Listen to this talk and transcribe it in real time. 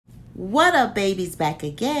What up, babies? Back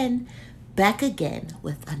again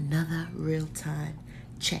with another real-time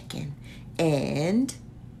check-in. And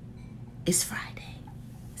it's Friday.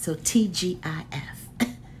 So TGIF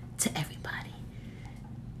to everybody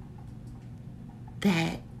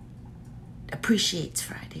that appreciates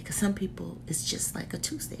Friday. Because some people, it's just like a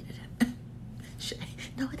Tuesday to them.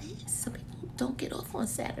 No, it is. Some people don't get off on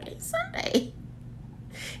Saturday, Sunday.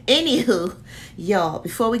 Anywho, y'all,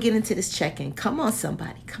 before we get into this check-in, come on,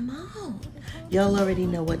 somebody. Come on. Y'all already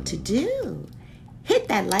know what to do. Hit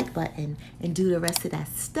that like button and do the rest of that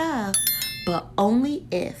stuff, but only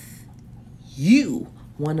if you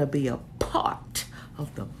want to be a part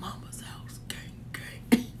of the Mama's House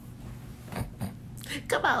gang.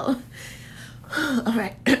 Come on. All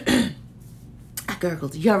right. I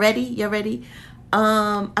gurgled. Y'all ready? Y'all ready?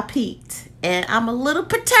 I peeked and I'm a little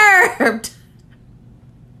perturbed.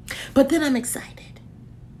 But then I'm excited.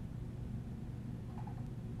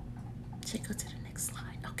 Should go to the next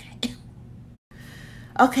slide. Okay.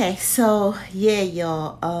 Okay, so yeah,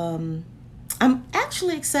 y'all. I'm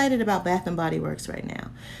actually excited about Bath and Body Works right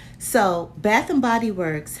now. So Bath and Body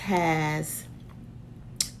Works has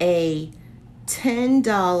a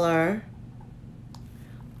 $10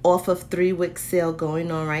 off of 3 Wick sale going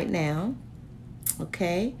on right now.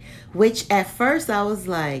 Okay, which at first I was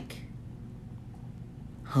like,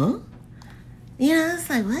 huh? You know, it's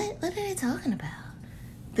like, what are they talking about?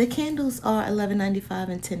 The candles are $11.95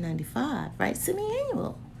 and $10.95, right?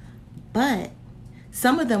 Semi-annual. But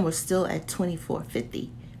some of them were still at $24.50,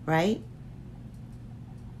 right?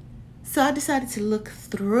 So I decided to look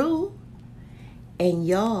through, and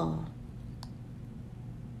y'all,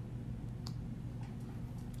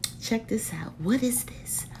 check this out. What is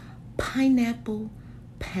this? Pineapple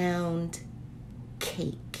pound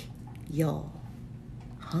cake, y'all.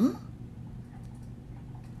 Huh?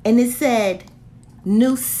 And it said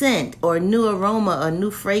new scent or new aroma or new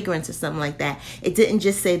fragrance or something like that. It didn't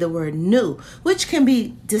just say the word new, which can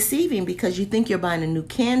be deceiving because you think you're buying a new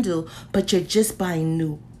candle, but you're just buying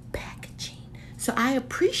new packaging. So I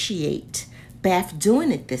appreciate Bath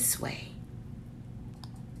doing it this way.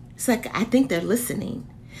 It's like, I think they're listening.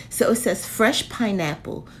 So it says fresh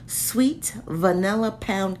pineapple, sweet vanilla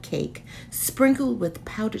pound cake, sprinkled with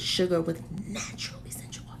powdered sugar with natural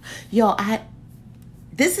essential oil. Y'all,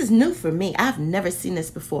 this is new for me. I've never seen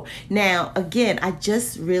this before. Now, again, I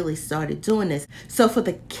just really started doing this. So for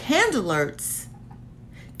the candle alerts,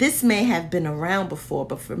 this may have been around before,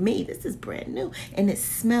 but for me, this is brand new. And it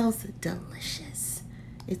smells delicious.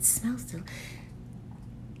 It smells delicious.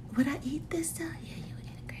 Would I eat this though? Yeah, you would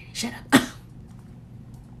eat it, Granny. Shut up.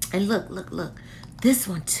 And look. This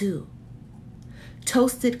one too.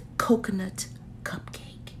 Toasted coconut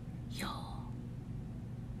cupcake. Y'all.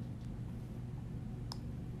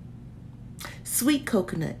 Sweet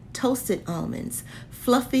coconut, toasted almonds,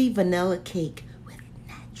 fluffy vanilla cake with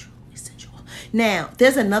natural essential oil. Now,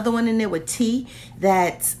 there's another one in there with tea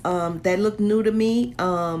that looked new to me.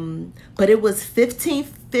 But it was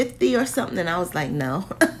 $15.50 or something, and I was like, no.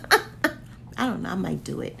 I don't know, I might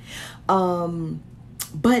do it.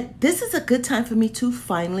 But this is a good time for me to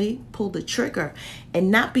finally pull the trigger.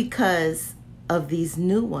 And not because of these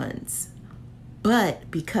new ones,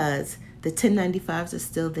 but because the $10.95s are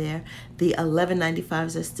still there. The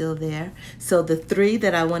 $11.95s are still there. So the 3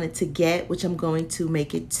 that I wanted to get, which I'm going to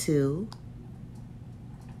make it 2.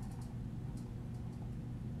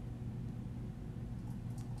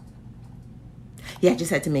 Yeah, I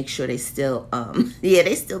just had to make sure they still, yeah,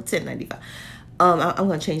 they still $10.95. I'm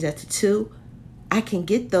going to change that to 2. I can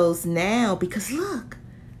get those now because look,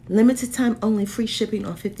 limited time only, free shipping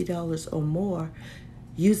on $50 or more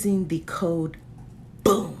using the code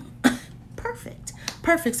BOOM.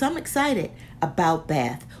 Perfect. So I'm excited about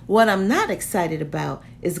Bath. What I'm not excited about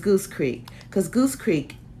is Goose Creek, because Goose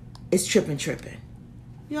Creek is tripping.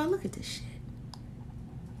 Y'all, look at this shit.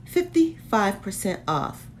 55%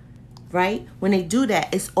 off, right? When they do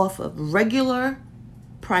that, it's off of regular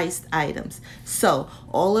priced items. So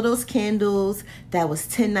all of those candles that was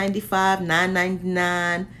 $10.95,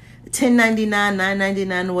 $9.99, $10.99,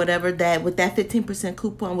 $9.99, or whatever, that with that 15%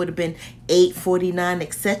 coupon would have been $8.49,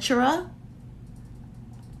 etc.,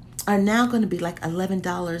 are now going to be like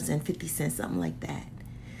 $11.50, something like that.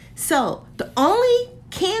 So the only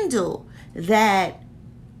candle that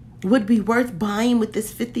would be worth buying with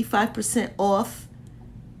this 55% off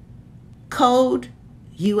code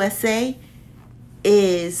USA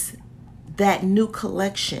is that new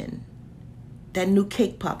collection, that new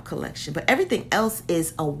cake pop collection. But everything else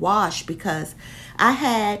is a wash because I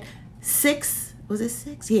had 6 was it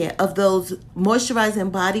 6? Yeah, of those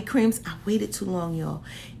moisturizing body creams. I waited too long, y'all.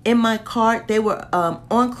 In my cart, they were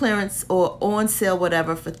on clearance or on sale,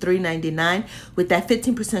 whatever, for $3.99 with that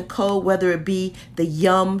 15% code, whether it be the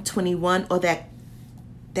YUM21 or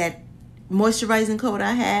that moisturizing code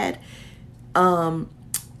I had.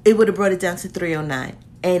 It would have brought it down to $3.09,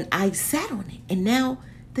 and I sat on it, and now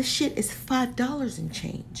the shit is $5 and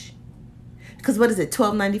change. Because what is it,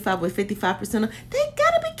 $12.95 with 55% off? They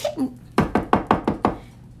gotta be kidding.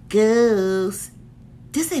 Goose,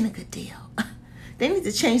 this ain't a good deal. They need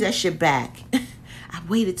to change that shit back. I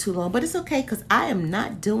waited too long, but it's okay because I am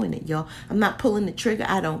not doing it, y'all. I'm not pulling the trigger.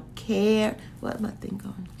 I don't care. What my thing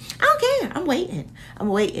going? I don't care. I'm waiting. I'm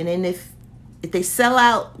waiting, and if they sell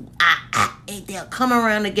out, they'll come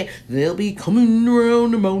around again. They'll be coming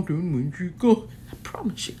around the mountain when you go. I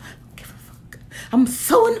promise you. I don't give a fuck. I'm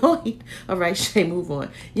so annoyed. All right, Shay, move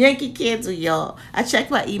on. Yankee Candle, y'all. I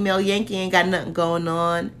checked my email. Yankee ain't got nothing going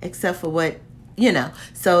on except for what,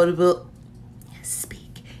 So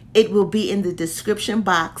it will be in the description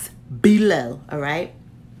box below. All right.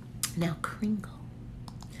 Now, Kringle.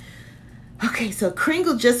 Okay, so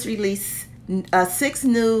Kringle just released 6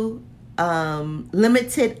 new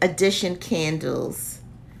limited edition candles,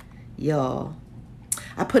 y'all.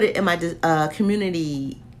 I put it in my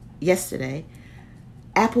community yesterday.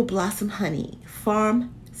 Apple blossom honey,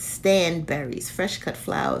 farm stand berries, fresh cut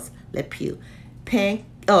flowers, le pew,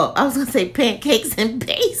 I was gonna say pancakes and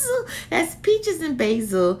basil. That's peaches and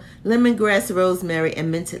basil, lemongrass, rosemary,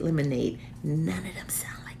 and minted lemonade. None of them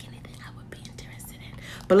sound like anything I would be interested in.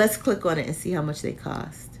 But let's click on it and see how much they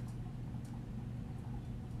cost.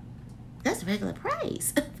 That's regular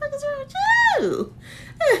price. What the fuck is wrong with you?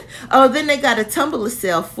 Oh, then they got a tumbler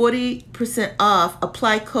sale, 40% off.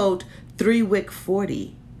 Apply code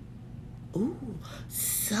 3WICK40. Ooh,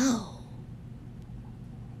 so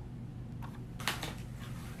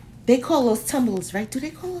they call those tumblers, right? Do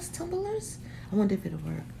they call those tumblers? I wonder if it'll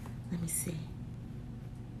work. Let me see.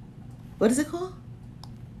 What is it called?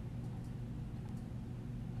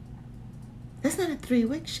 That's not a 3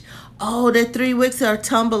 wick. Oh, the 3 wicks are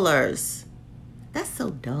tumblers. That's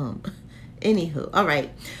so dumb. Anywho, all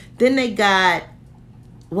right. Then they got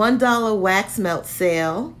 $1 wax melt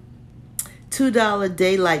sale, $2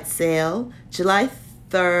 daylight sale, July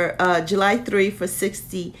 3 for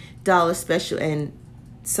 $60 special, and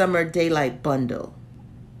summer daylight bundle.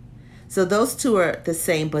 So those two are the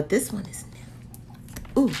same, but this one is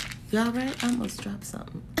new. Ooh, y'all right? I almost dropped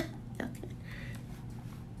something. Okay.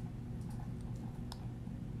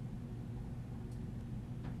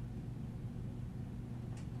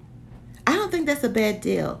 I don't think that's a bad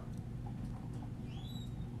deal.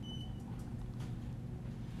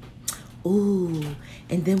 Ooh,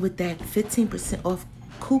 and then with that 15% off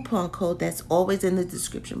coupon code that's always in the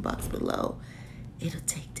description box below, it'll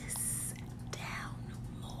take this down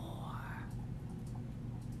more.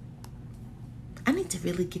 I need to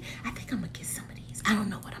really I think I'm gonna get some of these. I don't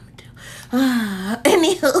know what I'm gonna do.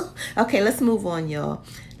 Anywho, okay, let's move on, y'all.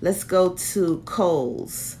 Let's go to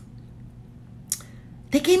Kohl's.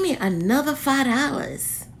 They gave me another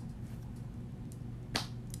 $5.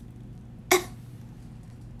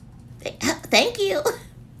 Thank you.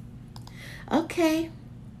 Okay.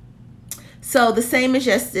 So the same as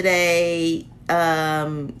yesterday.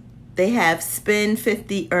 They have spend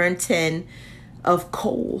 50, earn 10 of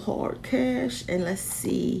Kohl hard cash. And let's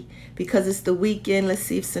see, because it's the weekend, let's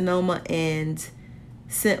see if Sonoma and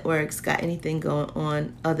Scentworks got anything going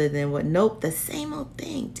on other than what? Nope, the same old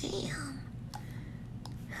thing. Damn.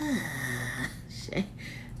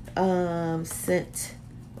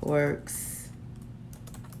 Scentworks.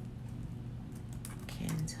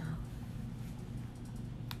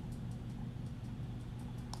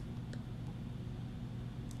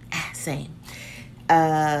 Same.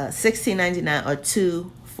 $16.99 or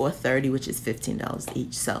 2 for $30, which is $15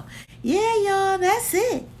 each. So yeah, y'all, that's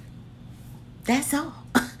it. That's all.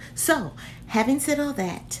 So having said all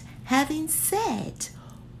that, having said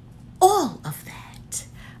all of that,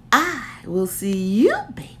 I will see you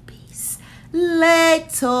babies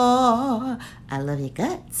later. I love your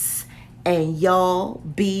guts, and y'all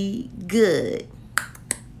be good.